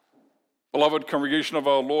Beloved congregation of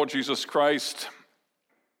our Lord Jesus Christ,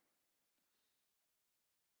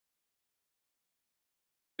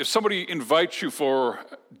 if somebody invites you for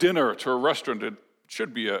dinner to a restaurant, it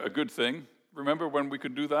should be a good thing. Remember when we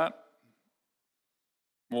could do that?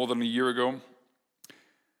 More than a year ago.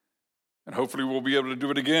 And hopefully we'll be able to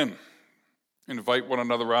do it again. Invite one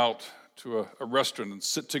another out to a restaurant and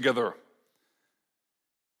sit together.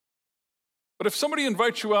 But if somebody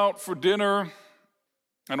invites you out for dinner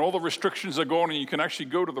and all the restrictions are gone and you can actually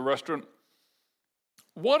go to the restaurant,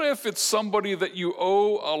 what if it's somebody that you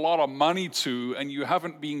owe a lot of money to and you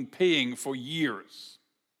haven't been paying for years?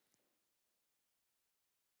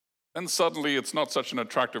 Then suddenly it's not such an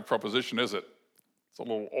attractive proposition, is it? It's a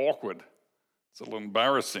little awkward. It's a little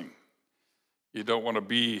embarrassing. You don't want to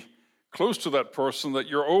be close to that person that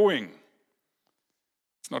you're owing.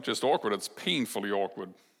 It's not just awkward, it's painfully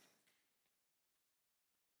awkward.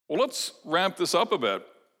 Well, let's ramp this up a bit.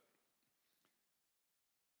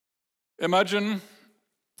 Imagine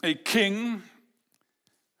a king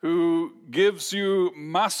who gives you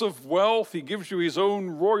massive wealth. He gives you his own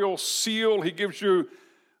royal seal. He gives you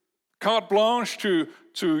carte blanche to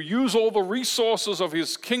use all the resources of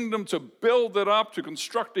his kingdom to build it up, to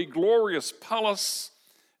construct a glorious palace.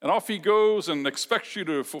 And off he goes and expects you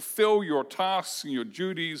to fulfill your tasks and your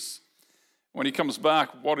duties. When he comes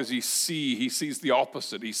back, what does he see? He sees the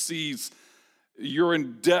opposite. He sees you're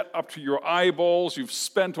in debt up to your eyeballs. You've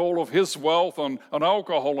spent all of his wealth on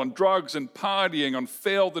alcohol, on drugs, and partying, on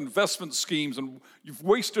failed investment schemes, and you've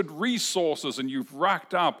wasted resources, and you've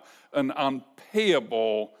racked up an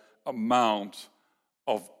unpayable amount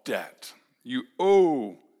of debt. You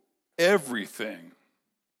owe everything.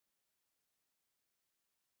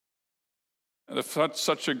 And if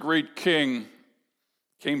such a great king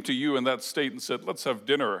came to you in that state and said, let's have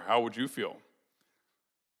dinner, how would you feel?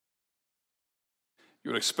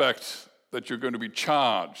 You would expect that you're going to be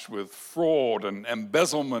charged with fraud and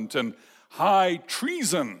embezzlement and high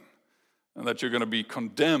treason, and that you're going to be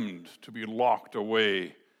condemned to be locked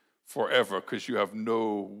away forever because you have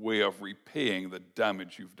no way of repaying the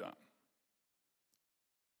damage you've done.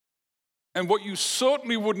 And what you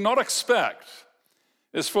certainly would not expect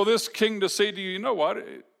is for this king to say to you, you know what,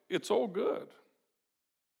 it's all good.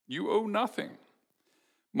 You owe nothing.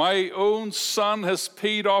 My own son has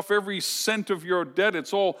paid off every cent of your debt.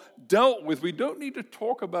 It's all dealt with. We don't need to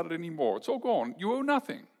talk about it anymore. It's all gone. You owe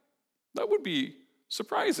nothing. That would be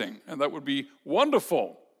surprising, and that would be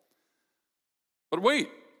wonderful. But wait,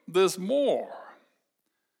 there's more.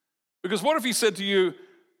 Because what if he said to you,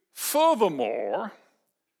 furthermore,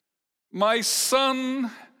 my son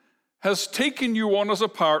has taken you on as a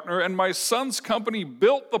partner, and my son's company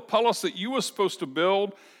built the palace that you were supposed to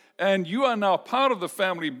build, and you are now part of the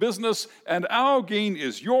family business, and our gain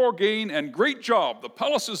is your gain, and great job. The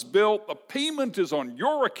palace is built, the payment is on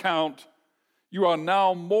your account. You are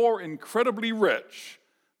now more incredibly rich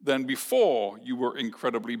than before you were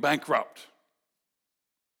incredibly bankrupt.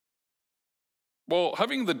 Well,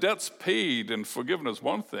 having the debts paid and forgiven is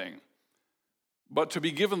one thing, but to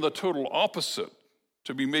be given the total opposite,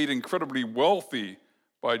 to be made incredibly wealthy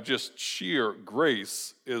by just sheer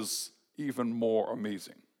grace, is even more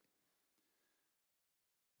amazing.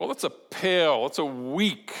 Well, that's a pale, that's a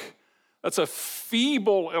weak, that's a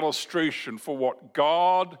feeble illustration for what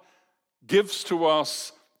God gives to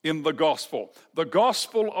us in the gospel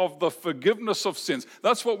of the forgiveness of sins.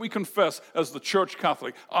 That's what we confess as the Church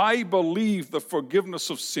Catholic. I believe the forgiveness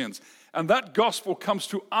of sins. And that gospel comes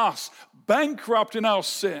to us, bankrupt in our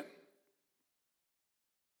sin.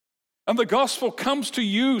 And the gospel comes to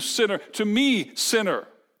you, sinner, to me, sinner.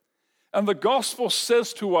 And the gospel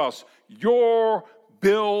says to us, your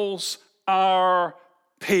bills are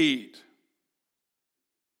paid.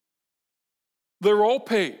 They're all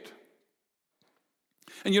paid.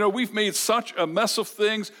 And we've made such a mess of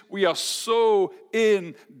things. We are so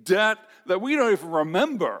in debt that we don't even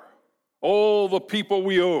remember all the people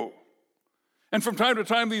we owe. And from time to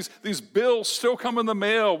time, these bills still come in the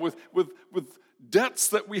mail with debts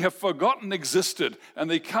that we have forgotten existed, and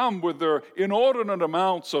they come with their inordinate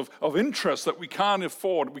amounts of interest that we can't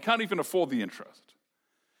afford. We can't even afford the interest.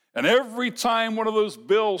 And every time one of those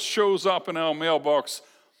bills shows up in our mailbox,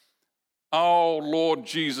 our Lord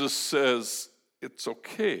Jesus says, it's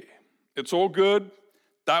okay. It's all good.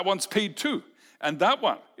 That one's paid too. And that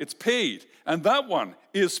one, it's paid. And that one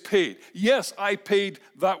is paid. Yes, I paid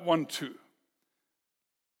that one too.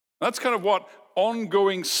 That's kind of what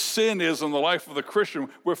ongoing sin is in the life of the Christian.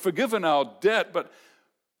 We're forgiven our debt, but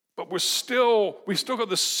we still got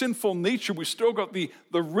the sinful nature. We still got the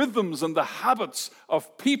rhythms and the habits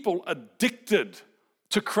of people addicted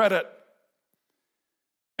to credit.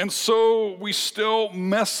 And so we still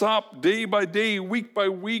mess up day by day, week by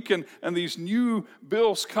week, and these new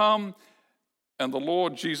bills come, and the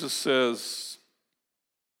Lord Jesus says,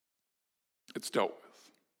 it's dealt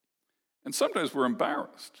with. And sometimes we're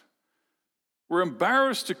embarrassed. We're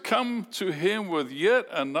embarrassed to come to him with yet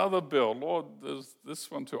another bill. Lord, there's this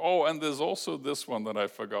one too. Oh, and there's also this one that I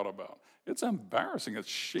forgot about. It's embarrassing. It's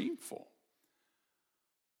shameful.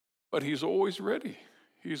 But he's always ready.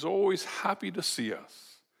 He's always happy to see us.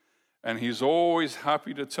 And he's always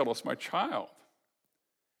happy to tell us, my child,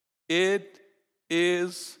 it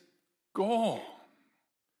is gone.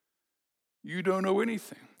 You don't know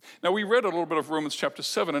anything. Now, we read a little bit of Romans chapter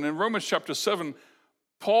 7, and in Romans chapter 7,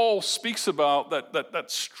 Paul speaks about that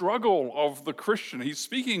struggle of the Christian. He's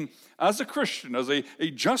speaking as a Christian, as a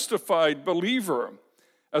justified believer,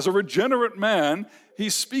 as a regenerate man.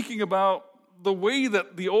 He's speaking about the way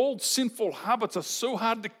that the old sinful habits are so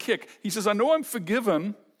hard to kick. He says, I know I'm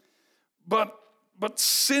forgiven, but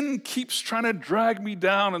sin keeps trying to drag me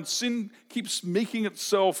down, and sin keeps making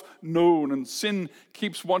itself known, and sin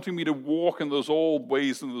keeps wanting me to walk in those old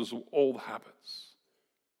ways and those old habits.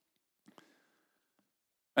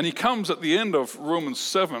 And he comes at the end of Romans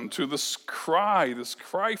 7 to this cry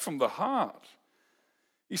from the heart.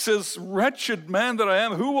 He says, wretched man that I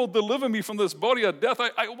am, who will deliver me from this body of death?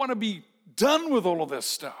 I want to be done with all of this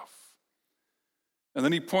stuff. And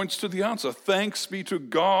then he points to the answer. Thanks be to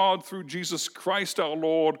God through Jesus Christ our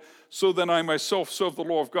Lord. So then I myself serve the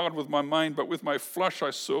law of God with my mind, but with my flesh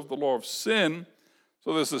I serve the law of sin.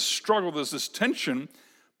 So there's this struggle, there's this tension.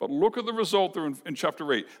 But look at the result there in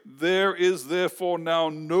chapter 8. There is therefore now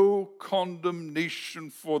no condemnation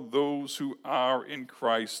for those who are in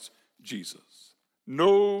Christ Jesus.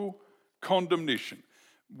 No condemnation.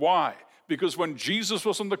 Why? Because when Jesus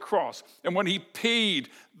was on the cross and when he paid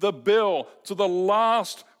the bill to the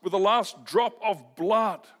last, with the last drop of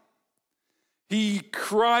blood, he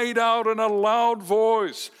cried out in a loud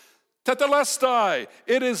voice, Tetelestai,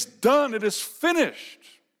 it is done, it is finished.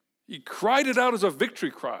 He cried it out as a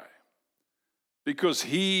victory cry because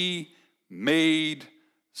he made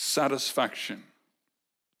satisfaction.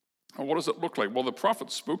 And what does it look like? Well, the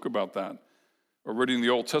prophets spoke about that already in the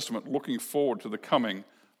Old Testament, looking forward to the coming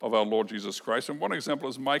of our Lord Jesus Christ. And one example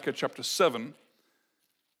is Micah chapter 7.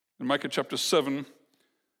 In Micah chapter 7,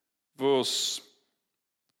 verse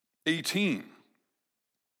 18,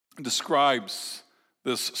 describes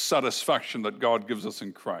this satisfaction that God gives us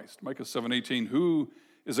in Christ. Micah 7:18, who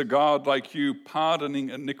is a God like you, pardoning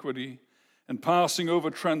iniquity and passing over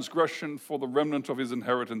transgression for the remnant of his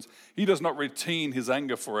inheritance? He does not retain his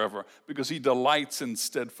anger forever, because he delights in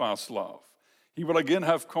steadfast love. He will again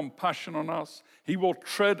have compassion on us. He will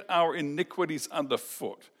tread our iniquities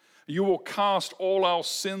underfoot. You will cast all our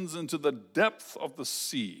sins into the depth of the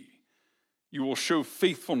sea. You will show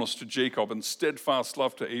faithfulness to Jacob and steadfast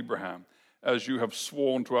love to Abraham, as you have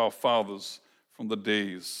sworn to our fathers from the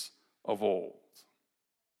days of old.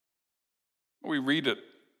 We read it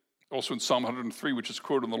also in Psalm 103, which is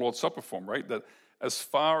quoted in the Lord's Supper form, right? That as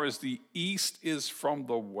far as the east is from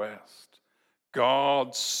the west,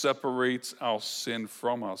 God separates our sin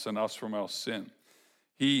from us and us from our sin.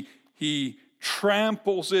 He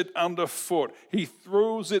tramples it underfoot. He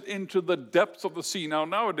throws it into the depths of the sea. Now,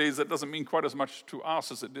 nowadays, that doesn't mean quite as much to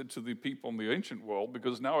us as it did to the people in the ancient world,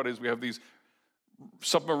 because nowadays we have these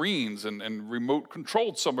submarines and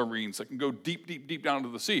remote-controlled submarines that can go deep, deep, deep down into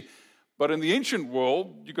the sea. But in the ancient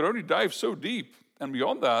world, you could only dive so deep, and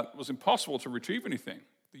beyond that, it was impossible to retrieve anything.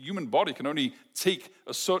 The human body can only take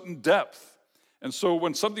a certain depth. And so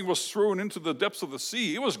when something was thrown into the depths of the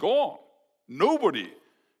sea, it was gone. Nobody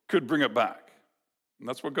could bring it back. And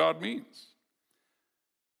that's what God means.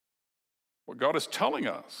 What God is telling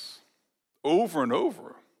us over and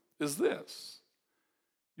over is this: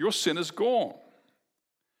 your sin is gone.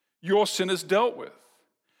 Your sin is dealt with.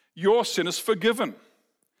 Your sin is forgiven.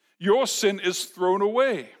 Your sin is thrown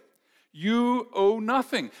away. You owe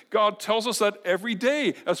nothing. God tells us that every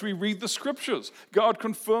day as we read the scriptures. God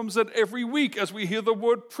confirms that every week as we hear the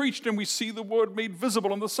word preached and we see the word made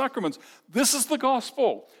visible in the sacraments. This is the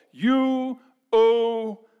gospel. You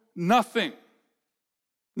owe nothing.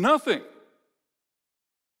 Nothing.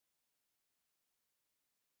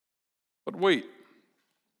 But wait,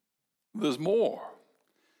 there's more.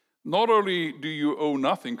 Not only do you owe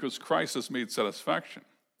nothing because Christ has made satisfaction,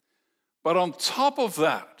 but on top of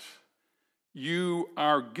that, you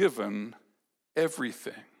are given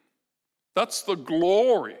everything. That's the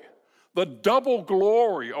glory, the double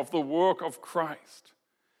glory of the work of Christ.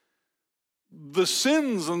 The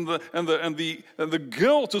sins and the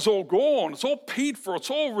guilt is all gone. It's all paid for. It's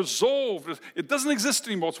all resolved. It doesn't exist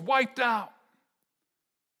anymore. It's wiped out.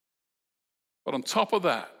 But on top of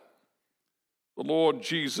that, the Lord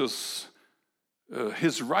Jesus,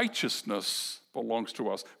 his righteousness belongs to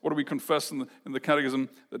us. What do we confess in the Catechism?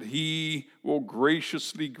 That he will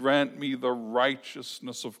graciously grant me the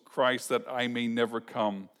righteousness of Christ, that I may never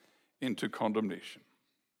come into condemnation.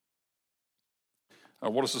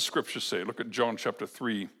 Now, what does the scripture say? Look at John chapter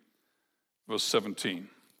 3, verse 17.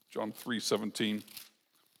 John 3:17,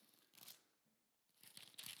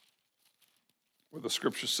 where the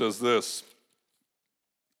scripture says this: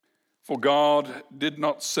 "For God did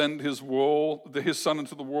not send his Son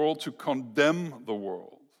into the world to condemn the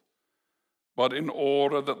world, but in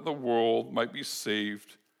order that the world might be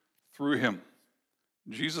saved through him."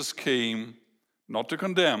 Jesus came not to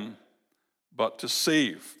condemn, but to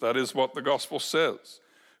save. That is what the gospel says.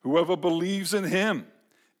 Whoever believes in him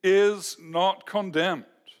is not condemned,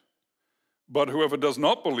 but whoever does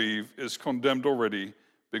not believe is condemned already,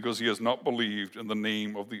 because he has not believed in the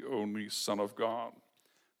name of the only Son of God.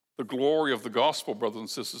 The glory of the gospel, brothers and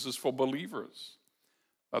sisters, is for believers.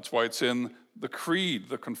 That's why it's in the creed,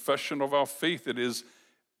 the confession of our faith. It is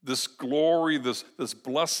this glory, this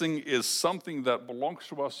blessing is something that belongs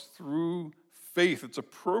to us through faith. It's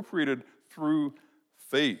appropriated through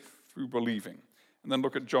faith, through believing. And then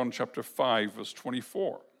look at John chapter 5, verse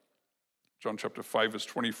 24. John chapter 5, verse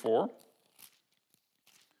 24.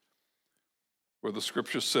 Where the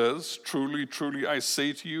scripture says, "Truly, truly, I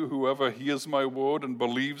say to you, whoever hears my word and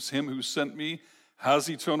believes him who sent me has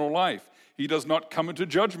eternal life. He does not come into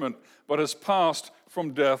judgment, but has passed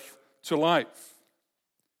from death to life."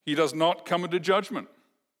 He does not come into judgment.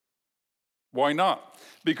 Why not?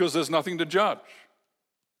 Because there's nothing to judge.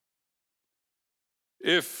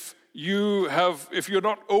 If you're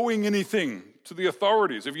not owing anything to the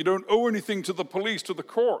authorities, if you don't owe anything to the police, to the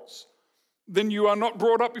courts, then you are not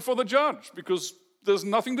brought up before the judge, because there's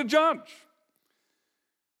nothing to judge.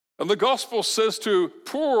 And the gospel says to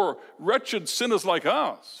poor, wretched sinners like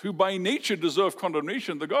us, who by nature deserve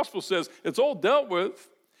condemnation, the gospel says it's all dealt with,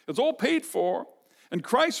 it's all paid for, and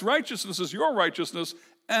Christ's righteousness is your righteousness,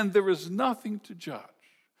 and there is nothing to judge.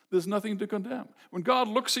 There's nothing to condemn. When God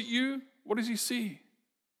looks at you, what does he see?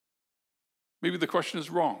 Maybe the question is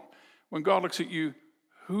wrong. When God looks at you,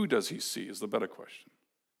 who does he see is the better question.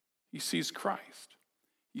 He sees Christ.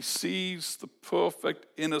 He sees the perfect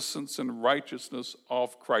innocence and righteousness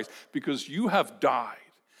of Christ, because you have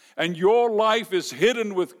died and your life is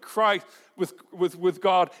hidden with Christ, with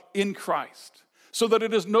God in Christ, so that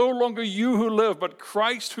it is no longer you who live, but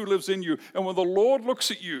Christ who lives in you. And when the Lord looks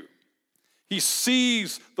at you, he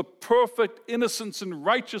sees the perfect innocence and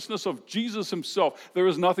righteousness of Jesus himself. There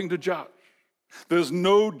is nothing to judge. There's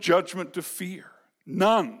no judgment to fear.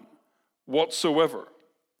 None whatsoever.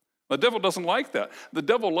 The devil doesn't like that. The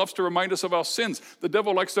devil loves to remind us of our sins. The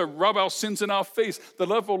devil likes to rub our sins in our face. The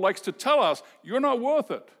devil likes to tell us, you're not worth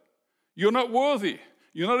it. You're not worthy.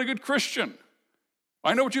 You're not a good Christian.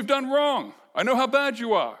 I know what you've done wrong. I know how bad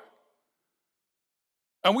you are.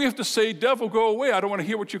 And we have to say, devil, go away. I don't want to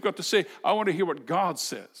hear what you've got to say. I want to hear what God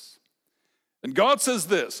says. And God says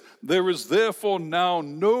this: "There is therefore now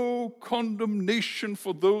no condemnation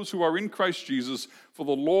for those who are in Christ Jesus, for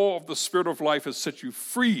the law of the Spirit of life has set you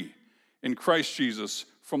free in Christ Jesus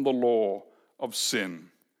from the law of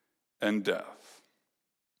sin and death."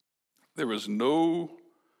 There is no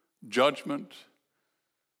judgment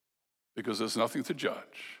because there's nothing to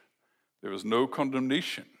judge. There is no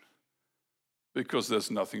condemnation because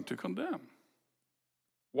there's nothing to condemn.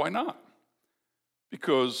 Why not?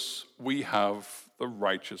 Because we have the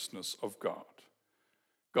righteousness of God.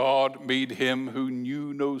 God made him who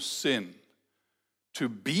knew no sin to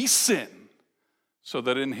be sin, so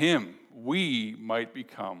that in him we might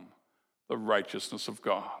become the righteousness of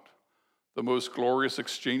God. The most glorious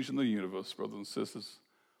exchange in the universe, brothers and sisters.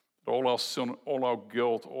 All our sin, all our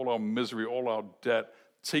guilt, all our misery, all our debt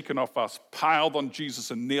taken off us, piled on Jesus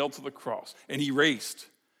and nailed to the cross and erased.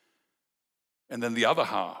 And then the other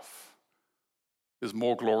half is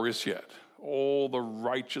more glorious yet. All the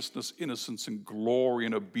righteousness, innocence, and glory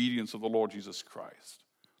and obedience of the Lord Jesus Christ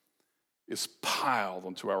is piled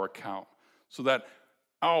onto our account, so that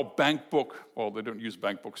our bank book, well, they don't use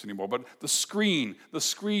bank books anymore, but the screen,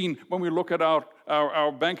 when we look at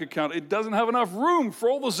our bank account, it doesn't have enough room for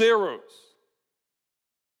all the zeros.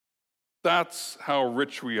 That's how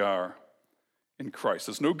rich we are in Christ.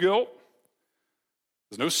 There's no guilt,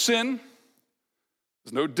 there's no sin,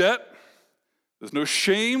 there's no debt, there's no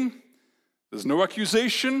shame, there's no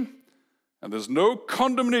accusation, and there's no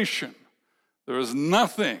condemnation. There is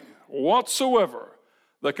nothing whatsoever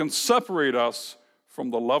that can separate us from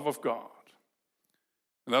the love of God.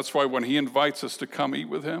 And that's why when he invites us to come eat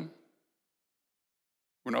with him,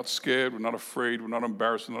 We're not scared, we're not afraid, we're not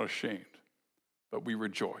embarrassed, we're not ashamed, but we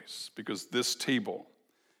rejoice because this table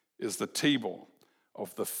is the table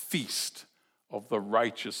of the feast of the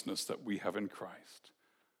righteousness that we have in Christ.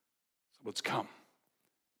 So let's come.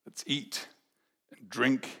 Let's eat and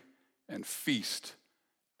drink and feast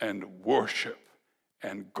and worship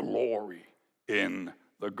and glory in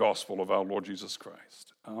the gospel of our Lord Jesus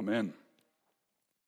Christ. Amen.